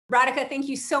Radhika, thank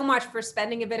you so much for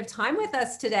spending a bit of time with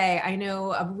us today. I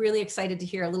know I'm really excited to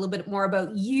hear a little bit more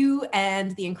about you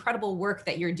and the incredible work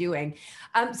that you're doing.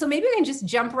 So maybe we can just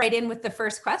jump right in with the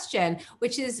first question,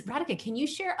 which is, Radhika, can you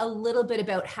share a little bit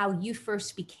about how you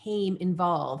first became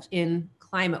involved in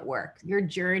climate work, your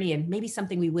journey, and maybe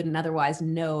something we wouldn't otherwise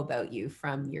know about you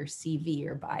from your CV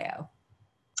or bio?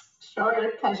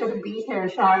 Sure, pleasure to be here,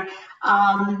 Shar.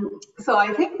 So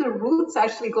I think the roots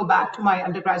actually go back to my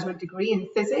undergraduate degree in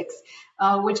physics,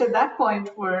 which at that point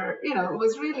were, it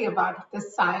was really about the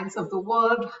science of the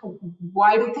world.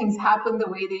 Why do things happen the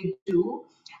way they do?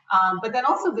 But then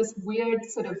also this weird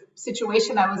sort of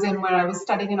situation I was in where I was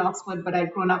studying in Oxford, but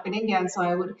I'd grown up in India. And so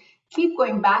I would keep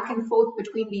going back and forth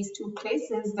between these two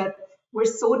places that were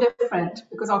so different,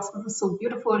 because Oxford was so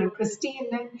beautiful and pristine,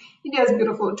 and India is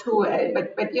beautiful too,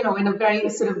 but in a very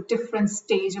sort of different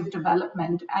stage of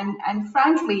development. And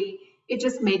frankly, it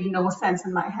just made no sense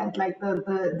in my head. Like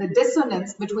the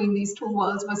dissonance between these two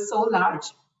worlds was so large.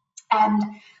 And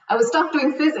I was stuck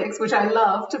doing physics, which I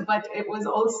loved, but it was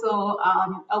also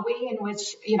a way in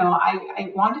which,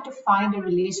 I wanted to find a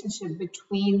relationship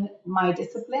between my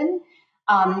discipline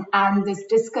and this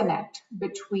disconnect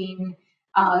between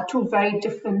two very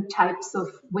different types of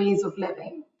ways of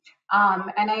living.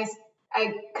 And I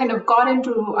kind of got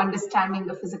into understanding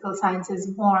the physical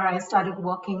sciences more. I started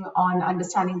working on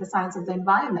understanding the science of the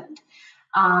environment,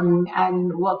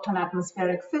 and worked on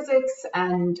atmospheric physics.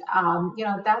 And,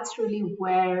 that's really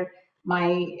where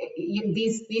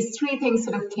these three things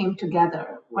sort of came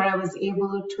together, where I was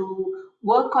able to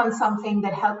work on something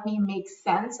that helped me make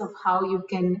sense of how you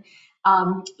can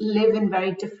live in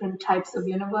very different types of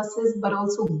universes, but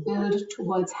also build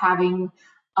towards having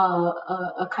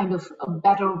a kind of a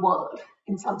better world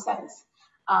in some sense.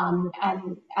 And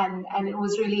it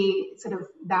was really sort of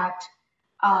that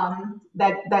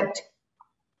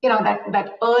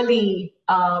early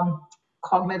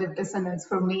cognitive dissonance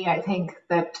for me, I think,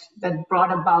 that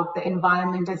brought about the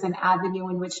environment as an avenue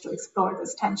in which to explore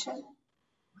this tension.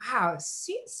 Wow,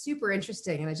 super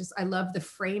interesting. And I love the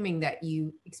framing that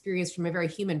you experienced from a very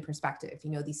human perspective,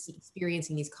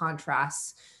 experiencing these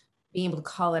contrasts, being able to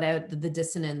call it out, the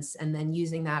dissonance, and then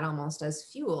using that almost as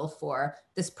fuel for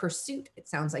this pursuit, it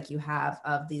sounds like you have,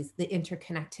 of the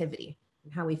interconnectivity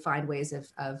and how we find ways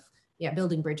of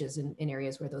building bridges in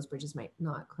areas where those bridges might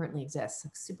not currently exist.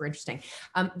 Super interesting.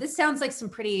 This sounds like some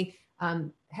pretty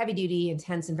heavy duty,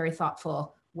 intense, and very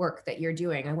thoughtful work that you're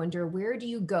doing. I wonder, where do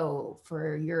you go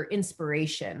for your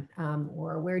inspiration,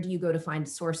 or where do you go to find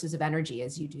sources of energy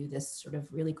as you do this sort of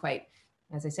really quite,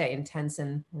 as I say, intense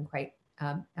and quite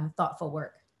thoughtful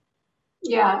work?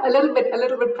 Yeah, a little bit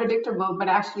predictable, but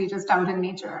actually just out in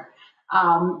nature.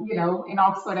 In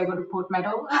Oxford, I go to Port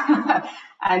Meadow,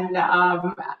 and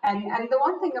the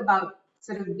one thing about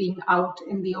sort of being out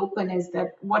in the open is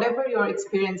that whatever you're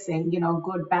experiencing,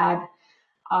 good, bad,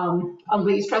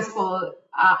 ugly, stressful,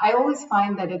 I always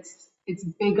find that it's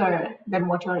bigger than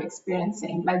what you're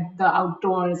experiencing. Like the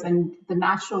outdoors and the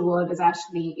natural world is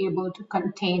actually able to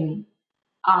contain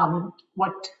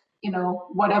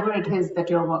whatever it is that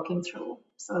you're working through.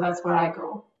 So that's where I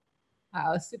go.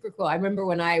 Wow, super cool. I remember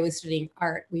when I was studying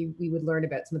art, we would learn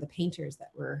about some of the painters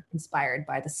that were inspired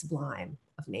by the sublime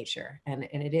of nature. And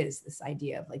it is this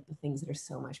idea of like the things that are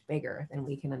so much bigger than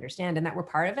we can understand, and that we're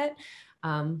part of it,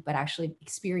 but actually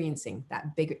experiencing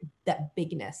that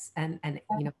bigness and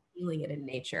feeling it in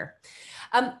nature.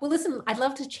 Well, listen, I'd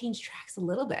love to change tracks a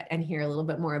little bit and hear a little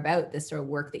bit more about this sort of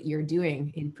work that you're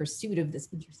doing in pursuit of this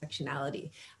intersectionality.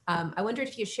 I wonder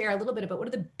if you share a little bit about what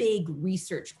are the big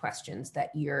research questions that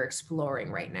you're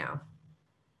exploring right now?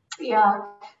 Yeah,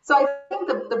 so I think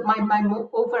my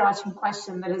overarching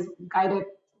question that has guided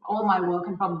all my work,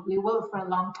 and probably will for a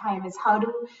long time, is how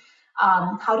do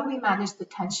we manage the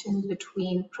tension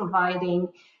between providing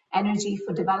energy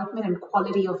for development and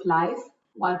quality of life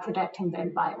while protecting the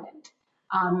environment,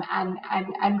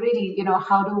 and really,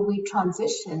 how do we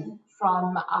transition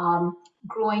from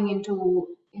growing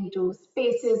into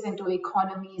spaces, into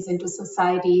economies, into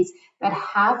societies that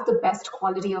have the best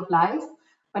quality of life,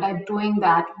 but are doing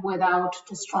that without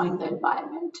destroying the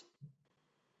environment.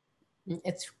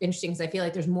 It's interesting because I feel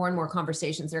like there's more and more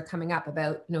conversations that are coming up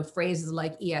about, phrases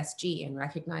like ESG, and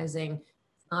recognizing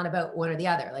it's not about one or the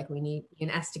other. Like we need an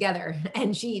S together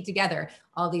and G together.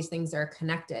 All these things are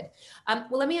connected.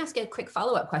 Well, let me ask you a quick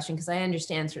follow-up question, because I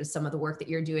understand sort of some of the work that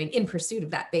you're doing in pursuit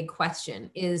of that big question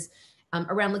is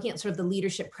around looking at sort of the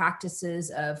leadership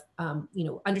practices of,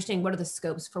 understanding what are the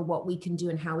scopes for what we can do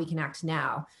and how we can act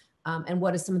now. and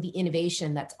what is some of the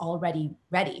innovation that's already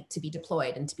ready to be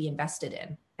deployed and to be invested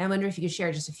in? I wonder if you could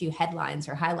share just a few headlines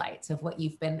or highlights of what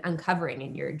you've been uncovering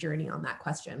in your journey on that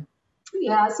question.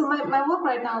 Yeah, so my work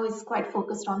right now is quite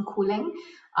focused on cooling.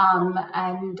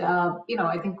 I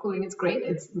think cooling is great.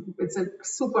 It's a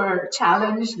super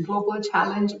challenge, global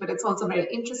challenge, but it's also very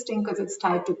interesting because it's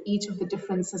tied to each of the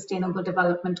different sustainable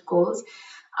development goals.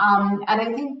 And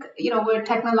I think, we're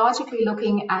technologically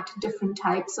looking at different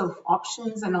types of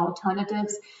options and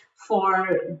alternatives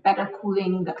for better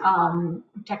cooling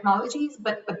technologies.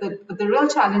 But the real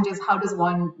challenge is, how does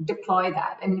one deploy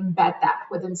that and embed that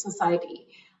within society?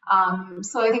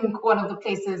 So I think one of the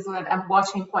places that I'm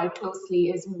watching quite closely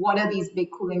is, what are these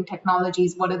big cooling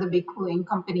technologies? What are the big cooling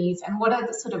companies? And what are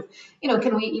the sort of,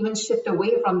 can we even shift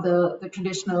away from the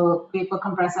traditional vapor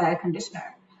compressor air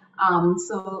conditioner?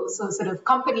 So sort of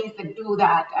companies that do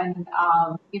that, and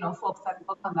folks that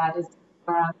work on that is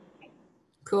where I'm thinking.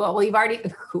 Cool. Well, you've already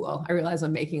cool. I realize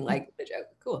I'm making like the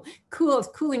joke.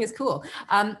 Cooling is cool.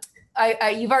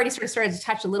 You've already sort of started to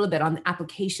touch a little bit on the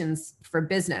applications for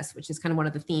business, which is kind of one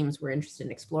of the themes we're interested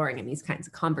in exploring in these kinds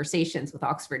of conversations with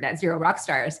Oxford Net Zero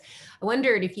Rockstars. I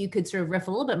wondered if you could sort of riff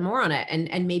a little bit more on it,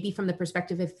 and maybe from the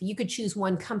perspective, if you could choose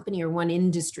one company or one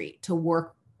industry to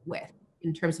work with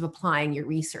in terms of applying your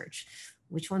research,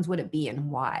 which ones would it be and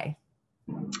why?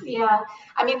 Yeah,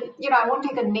 I mean, I won't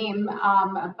take a name,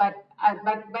 but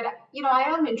I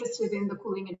am interested in the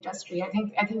cooling industry. I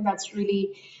think that's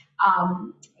really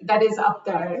that is up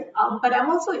there. But I'm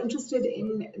also interested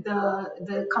in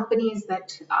the companies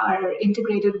that are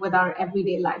integrated with our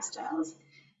everyday lifestyles.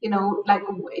 I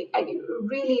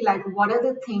really like, what are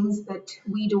the things that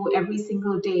we do every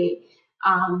single day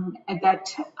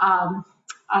that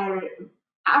are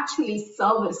actually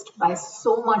serviced by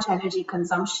so much energy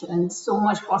consumption, so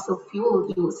much fossil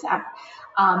fuel use,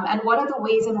 and what are the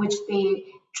ways in which they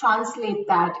translate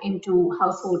that into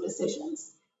household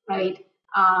decisions, right?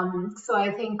 So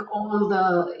I think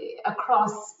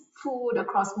across food,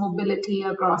 across mobility,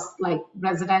 across like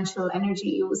residential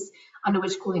energy use under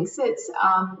which cooling sits,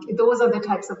 those are the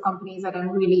types of companies that I'm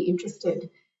really interested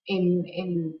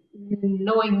in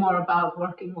knowing more about,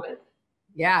 working with.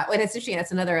 Yeah, and it's interesting.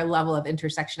 That's another level of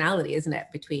intersectionality, isn't it,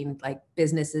 between like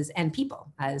businesses and people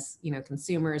as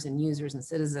consumers and users and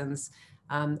citizens,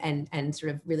 and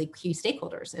sort of really key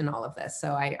stakeholders in all of this.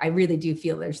 So I really do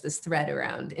feel there's this thread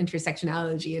around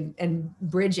intersectionality and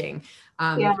bridging.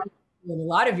 Yeah. In a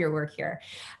lot of your work here.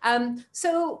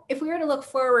 So if we were to look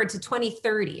forward to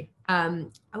 2030,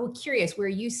 I'm curious where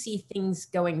you see things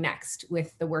going next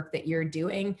with the work that you're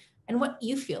doing, and what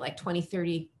you feel like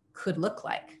 2030 could look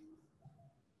like.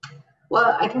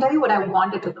 Well, I can tell you what I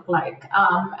want it to look like.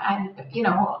 I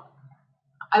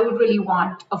would really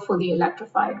want a fully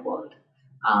electrified world.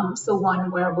 So one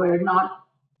where we're not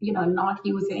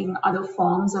using other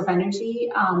forms of energy,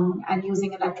 and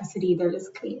using electricity that is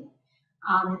clean.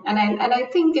 And I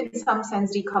think in some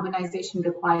sense, decarbonization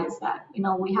requires that.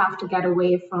 We have to get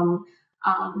away from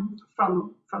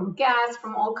gas,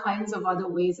 from all kinds of other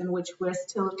ways in which we're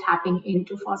still tapping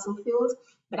into fossil fuels,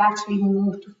 but actually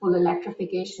move to full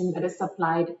electrification that is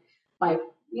supplied by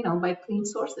clean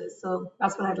sources. So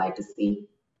that's what I'd like to see.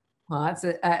 Well, that's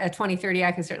a 2030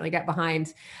 I can certainly get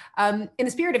behind. In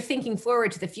the spirit of thinking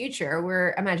forward to the future,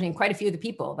 we're imagining quite a few of the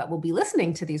people that will be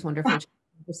listening to these wonderful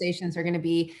conversations are going to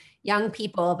be young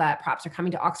people that perhaps are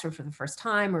coming to Oxford for the first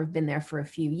time or have been there for a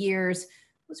few years.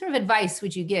 What sort of advice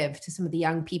would you give to some of the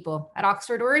young people at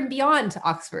Oxford or beyond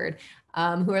Oxford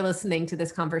who are listening to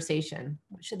this conversation?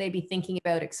 What should they be thinking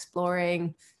about,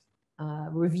 exploring,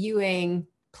 reviewing,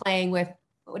 playing with?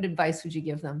 What advice would you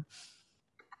give them?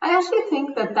 I actually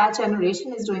think that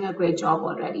generation is doing a great job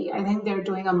already. I think they're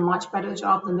doing a much better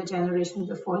job than the generation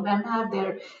before them have.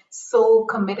 They're so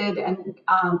committed and,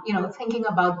 thinking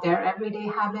about their everyday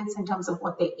habits in terms of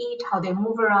what they eat, how they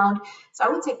move around. So I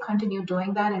would say continue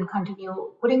doing that and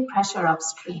continue putting pressure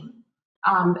upstream.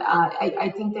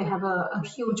 I think they have a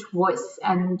huge voice,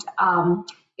 and,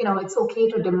 it's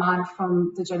okay to demand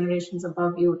from the generations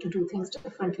above you to do things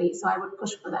differently. So I would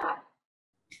push for that.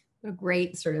 What a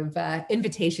great sort of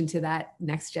invitation to that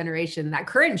next generation, that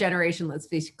current generation, let's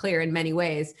be clear in many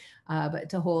ways, but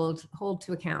to hold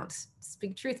to account,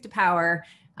 speak truth to power.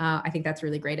 I think that's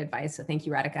really great advice. So thank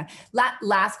you, Radhika.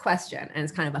 Last question, and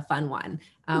it's kind of a fun one.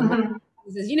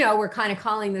 As you know, we're kind of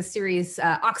calling this series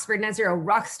Oxford Net Zero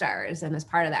Rockstars. And as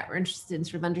part of that, we're interested in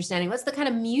sort of understanding what's the kind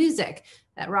of music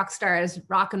that rock stars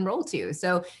rock and roll to.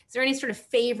 So is there any sort of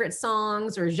favorite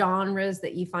songs or genres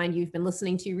that you find you've been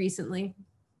listening to recently?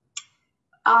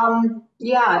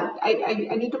 Yeah,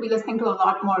 I need to be listening to a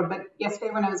lot more. But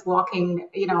yesterday when I was walking,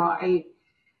 I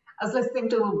I was listening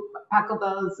to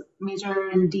Pachelbel's Major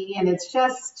in D, and it's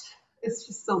just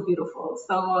so beautiful.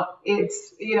 So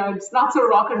it's, it's not so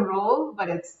rock and roll, but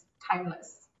it's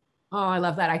timeless. Oh, I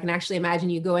love that. I can actually imagine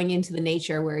you going into the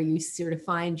nature where you sort of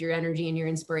find your energy and your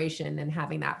inspiration and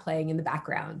having that playing in the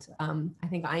background. I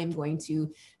think I am going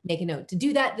to make a note to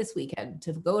do that this weekend,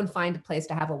 to go and find a place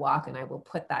to have a walk, and I will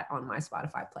put that on my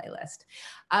Spotify playlist.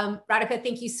 Radhika,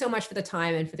 thank you so much for the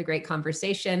time and for the great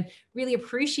conversation. Really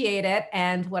appreciate it.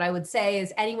 And what I would say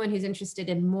is anyone who's interested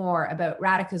in more about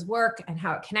Radhika's work and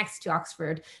how it connects to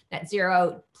Oxford Net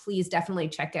Zero, please definitely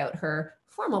check out her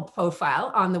formal profile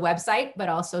on the website, but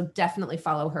also definitely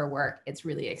follow her work. It's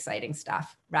really exciting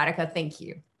stuff. Radhika, thank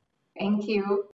you. Thank you.